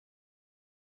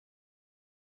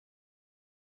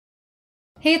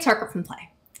Hey, it's Harker from Play.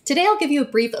 Today I'll give you a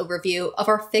brief overview of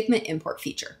our Figma import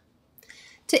feature.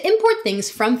 To import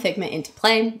things from Figma into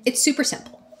Play, it's super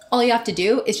simple. All you have to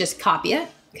do is just copy it,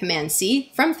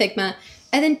 Command-C from Figma,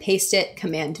 and then paste it,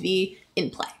 Command-V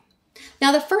in Play.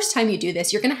 Now, the first time you do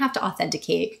this, you're gonna have to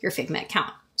authenticate your Figma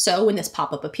account. So when this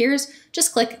pop-up appears,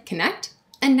 just click Connect,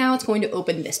 and now it's going to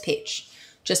open this page.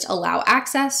 Just allow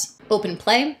access, open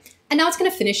Play, and now it's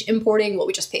gonna finish importing what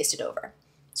we just pasted over.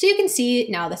 So you can see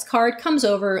now this card comes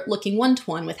over looking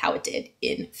one-to-one with how it did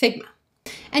in Figma.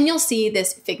 And you'll see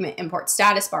this Figma import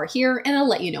status bar here, and it'll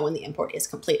let you know when the import is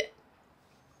completed.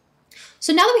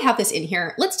 So now that we have this in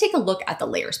here, let's take a look at the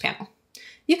layers panel.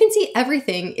 You can see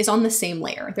everything is on the same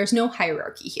layer. There's no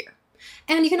hierarchy here.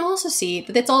 And you can also see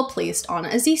that it's all placed on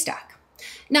a Z-stack.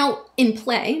 Now in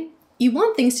Play, you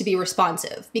want things to be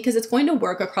responsive because it's going to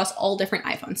work across all different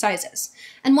iPhone sizes.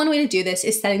 And one way to do this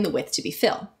is setting the width to be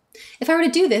fill. If I were to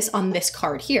do this on this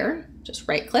card here, just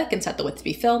right click and set the width to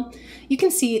be fill, you can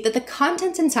see that the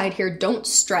contents inside here don't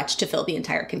stretch to fill the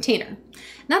entire container.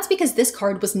 And that's because this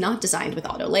card was not designed with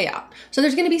auto layout. So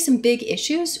there's going to be some big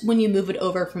issues when you move it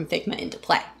over from Figma into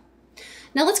Play.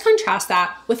 Now let's contrast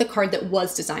that with a card that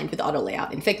was designed with auto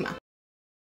layout in Figma.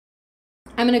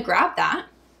 I'm going to grab that,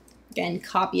 again,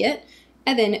 copy it,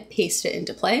 and then paste it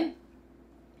into Play.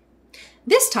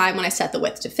 This time when I set the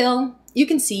width to fill, you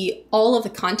can see all of the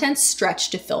contents stretch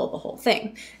to fill the whole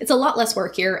thing. It's a lot less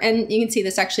work here, and you can see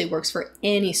this actually works for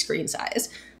any screen size.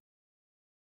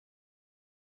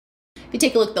 If you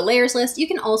take a look at the layers list, you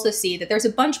can also see that there's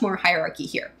a bunch more hierarchy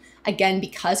here. Again,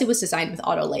 because it was designed with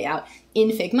auto layout in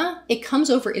Figma, it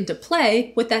comes over into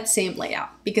Play with that same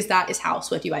layout, because that is how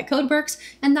Swift UI code works,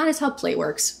 and that is how Play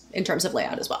works in terms of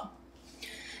layout as well.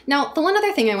 Now, the one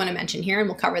other thing I want to mention here, and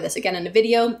we'll cover this again in a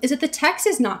video, is that the text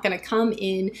is not going to come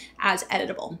in as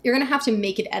editable. You're going to have to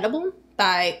make it editable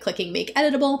by clicking Make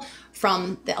Editable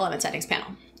from the Element Settings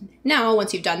panel. Now,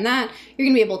 once you've done that, you're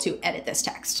going to be able to edit this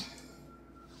text.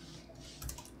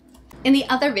 In the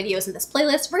other videos in this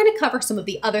playlist, we're going to cover some of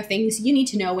the other things you need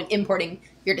to know when importing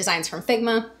your designs from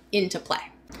Figma into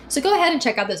Play. So go ahead and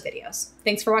check out those videos.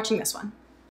 Thanks for watching this one.